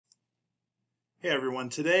Hey everyone,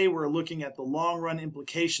 today we're looking at the long-run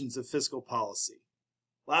implications of fiscal policy.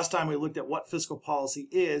 Last time we looked at what fiscal policy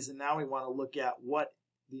is, and now we want to look at what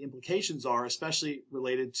the implications are, especially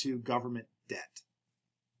related to government debt.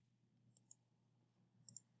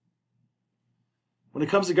 When it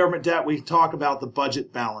comes to government debt, we talk about the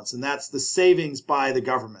budget balance, and that's the savings by the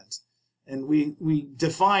government. And we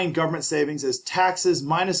define government savings as taxes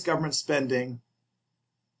minus government spending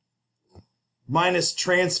minus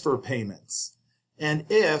transfer payments. And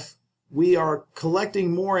if we are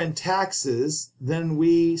collecting more in taxes than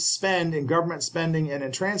we spend in government spending and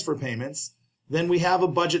in transfer payments, then we have a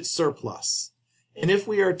budget surplus. And if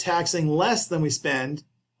we are taxing less than we spend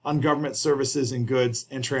on government services and goods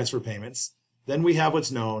and transfer payments, then we have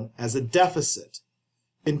what's known as a deficit.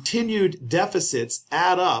 Continued deficits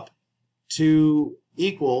add up to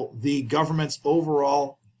equal the government's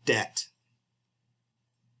overall debt.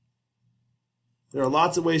 There are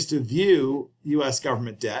lots of ways to view U.S.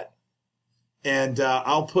 government debt, and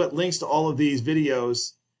I'll put links to all of these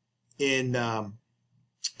videos in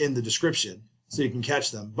the description so you can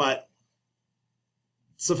catch them. But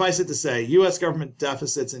suffice it to say, U.S. government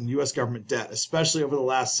deficits and U.S. government debt, especially over the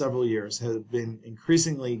last several years, have been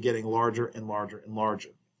increasingly getting larger and larger and larger.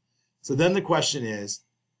 So then the question is,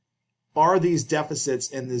 are these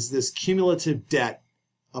deficits and is this cumulative debt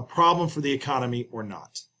a problem for the economy or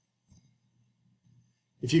not?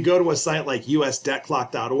 If you go to a site like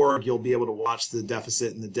usdebtclock.org, you'll be able to watch the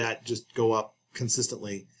deficit and the debt just go up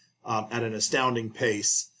consistently at an astounding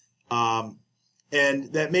pace. And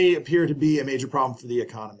that may appear to be a major problem for the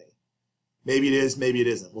economy. Maybe it is, maybe it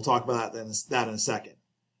isn't. We'll talk about that in a second.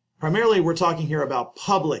 Primarily, we're talking here about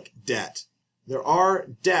public debt. There are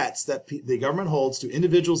debts that the government holds to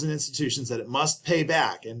individuals and institutions that it must pay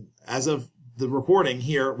back. And as of the reporting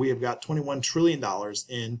here, we have got $21 trillion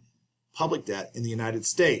in public debt in the United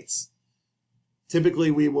States.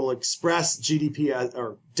 Typically, we will express GDP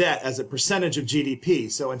or debt as a percentage of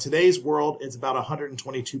GDP. So in today's world, it's about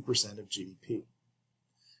 122% of GDP.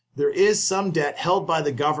 There is some debt held by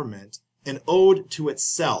the government and owed to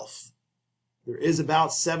itself. There is about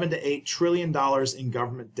 $7 to $8 trillion in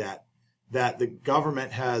government debt that the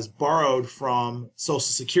government has borrowed from Social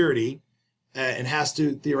Security and has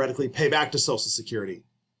to theoretically pay back to Social Security.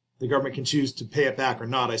 The government can choose to pay it back or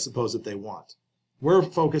not, I suppose, if they want. We're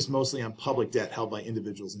focused mostly on public debt held by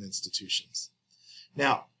individuals and institutions.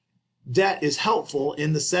 Now, debt is helpful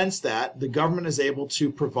in the sense that the government is able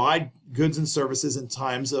to provide goods and services in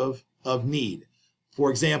times of need.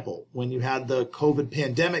 For example, when you had the COVID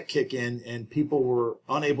pandemic kick in and people were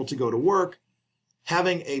unable to go to work,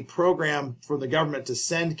 having a program for the government to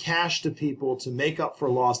send cash to people to make up for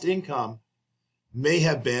lost income may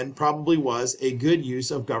have been, probably was, a good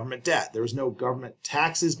use of government debt. There was no government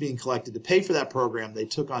taxes being collected to pay for that program. They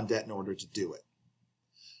took on debt in order to do it.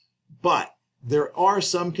 But there are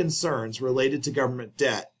some concerns related to government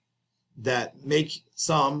debt that make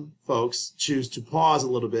some folks choose to pause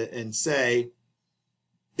a little bit and say,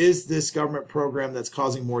 is this government program that's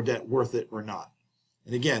causing more debt worth it or not?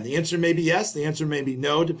 And again, the answer may be yes, the answer may be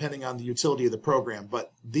no, depending on the utility of the program,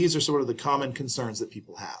 but these are sort of the common concerns that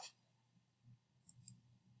people have.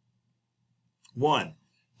 1,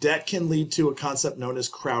 debt can lead to a concept known as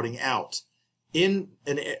crowding out. In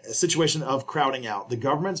a situation of crowding out, the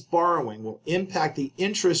government's borrowing will impact the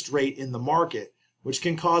interest rate in the market, which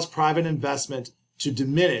can cause private investment to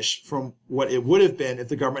diminish from what it would have been if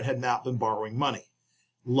the government had not been borrowing money.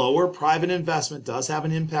 Lower private investment does have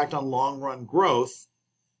an impact on long-run growth,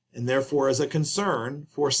 and therefore is a concern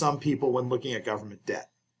for some people when looking at government debt.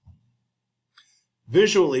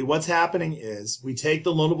 Visually, what's happening is we take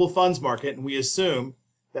the loanable funds market and we assume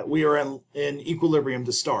that we are in equilibrium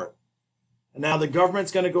to start. And now the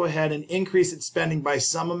government's going to go ahead and increase its spending by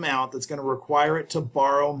some amount that's going to require it to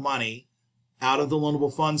borrow money out of the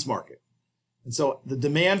loanable funds market. And so the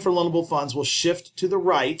demand for loanable funds will shift to the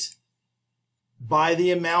right by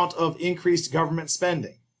the amount of increased government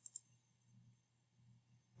spending.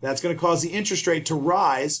 That's going to cause the interest rate to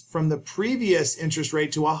rise from the previous interest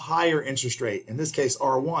rate to a higher interest rate, in this case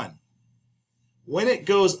R1. When it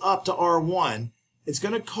goes up to R1, it's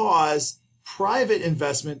going to cause private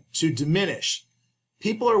investment to diminish.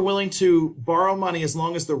 People are willing to borrow money as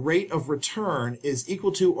long as the rate of return is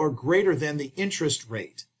equal to or greater than the interest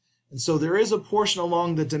rate. And so there is a portion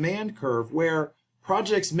along the demand curve where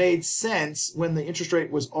projects made sense when the interest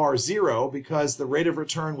rate was R0 because the rate of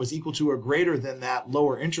return was equal to or greater than that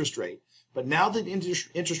lower interest rate. But now that the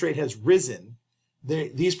interest rate has risen,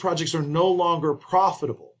 these projects are no longer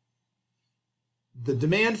profitable. The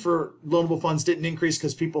demand for loanable funds didn't increase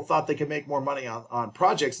because people thought they could make more money on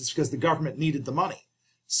projects. It's because the government needed the money.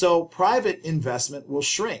 So private investment will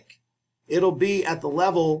shrink. It'll be at the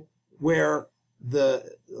level where the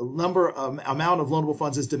amount of loanable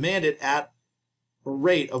funds is demanded at a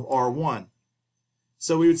rate of R1.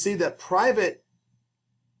 So we would see that private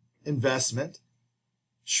investment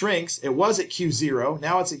shrinks. It was at Q0,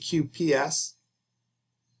 now it's at QPS.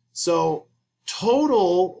 So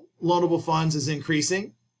total loanable funds is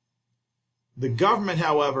increasing. The government,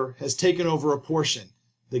 however, has taken over a portion.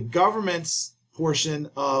 The government's portion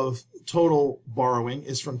of total borrowing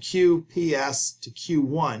is from QPS to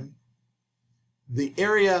Q1. The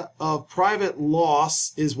area of private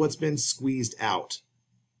loss is what's been squeezed out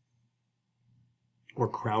or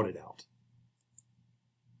crowded out.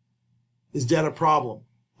 Is debt a problem?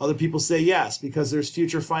 Other people say yes, because there's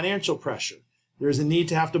future financial pressure. There's a need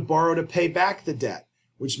to have to borrow to pay back the debt,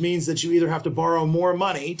 which means that you either have to borrow more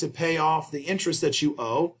money to pay off the interest that you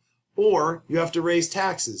owe, or you have to raise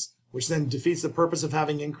taxes, which then defeats the purpose of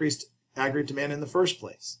having increased aggregate demand in the first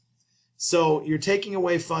place. So you're taking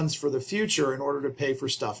away funds for the future in order to pay for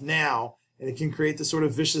stuff now, and it can create the sort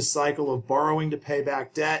of vicious cycle of borrowing to pay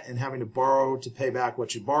back debt and having to borrow to pay back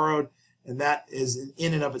what you borrowed, and that is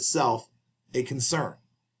in and of itself a concern.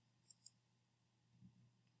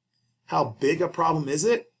 How big a problem is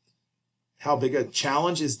it? How big a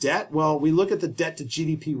challenge is debt? Well, we look at the debt to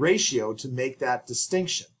GDP ratio to make that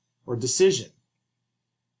distinction or decision.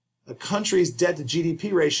 A country's debt to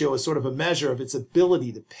GDP ratio is sort of a measure of its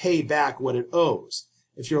ability to pay back what it owes.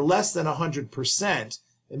 If you're less than 100%,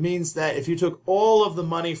 it means that if you took all of the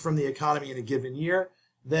money from the economy in a given year,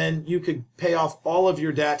 then you could pay off all of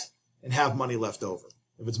your debt and have money left over.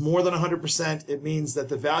 If it's more than 100%, it means that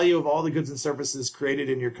the value of all the goods and services created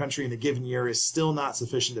in your country in a given year is still not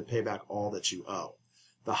sufficient to pay back all that you owe.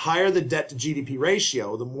 The higher the debt to GDP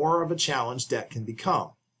ratio, the more of a challenge debt can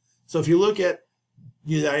become. So if you look at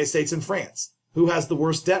the United States and France, who has the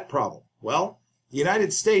worst debt problem? Well, the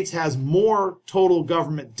United States has more total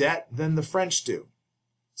government debt than the French do.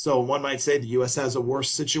 So one might say the U.S. has a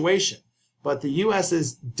worse situation, but the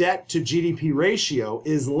U.S.'s debt to GDP ratio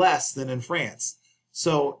is less than in France.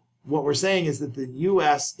 So what we're saying is that the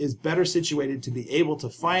U.S. is better situated to be able to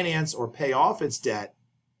finance or pay off its debt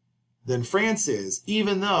than France is,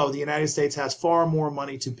 even though the United States has far more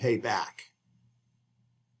money to pay back.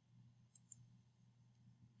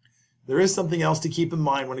 There is something else to keep in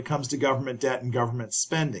mind when it comes to government debt and government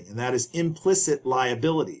spending, and that is implicit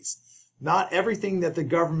liabilities. Not everything that the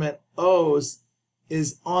government owes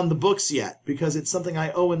is on the books yet, because it's something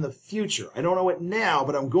I owe in the future. I don't owe it now,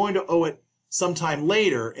 but I'm going to owe it sometime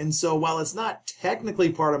later, and so while it's not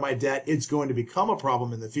technically part of my debt, it's going to become a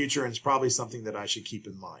problem in the future, and it's probably something that I should keep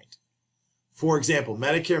in mind. For example,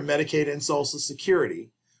 Medicare, Medicaid, and Social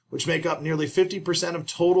Security, which make up nearly 50% of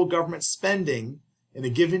total government spending in a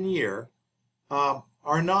given year,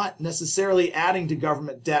 are not necessarily adding to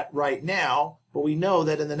government debt right now, but we know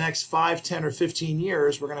that in the next 5, 10, or 15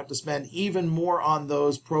 years, we're going to have to spend even more on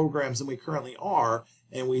those programs than we currently are,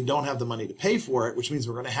 and we don't have the money to pay for it, which means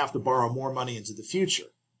we're going to have to borrow more money into the future.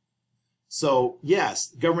 So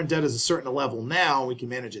yes, government debt is a certain level now, we can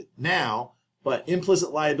manage it now, but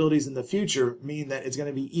implicit liabilities in the future mean that it's going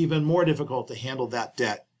to be even more difficult to handle that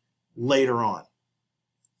debt later on.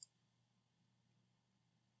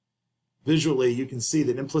 Visually, you can see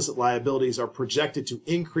that implicit liabilities are projected to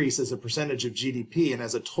increase as a percentage of GDP and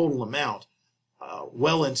as a total amount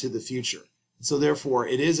well into the future. So therefore,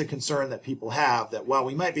 it is a concern that people have that while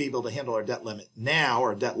we might be able to handle our debt limit now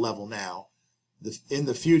or debt level now, in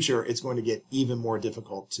the future, it's going to get even more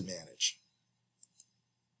difficult to manage.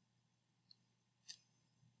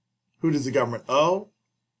 Who does the government owe?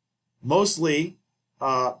 Mostly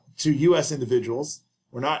to U.S. individuals.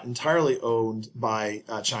 We're not entirely owned by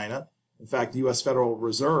China. In fact, the U.S. Federal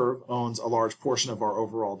Reserve owns a large portion of our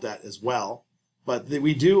overall debt as well. But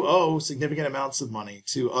we do owe significant amounts of money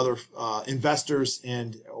to other investors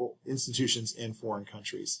and institutions in foreign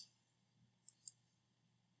countries.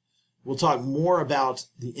 We'll talk more about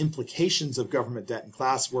the implications of government debt in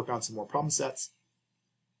class, work on some more problem sets,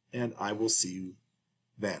 and I will see you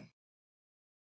then.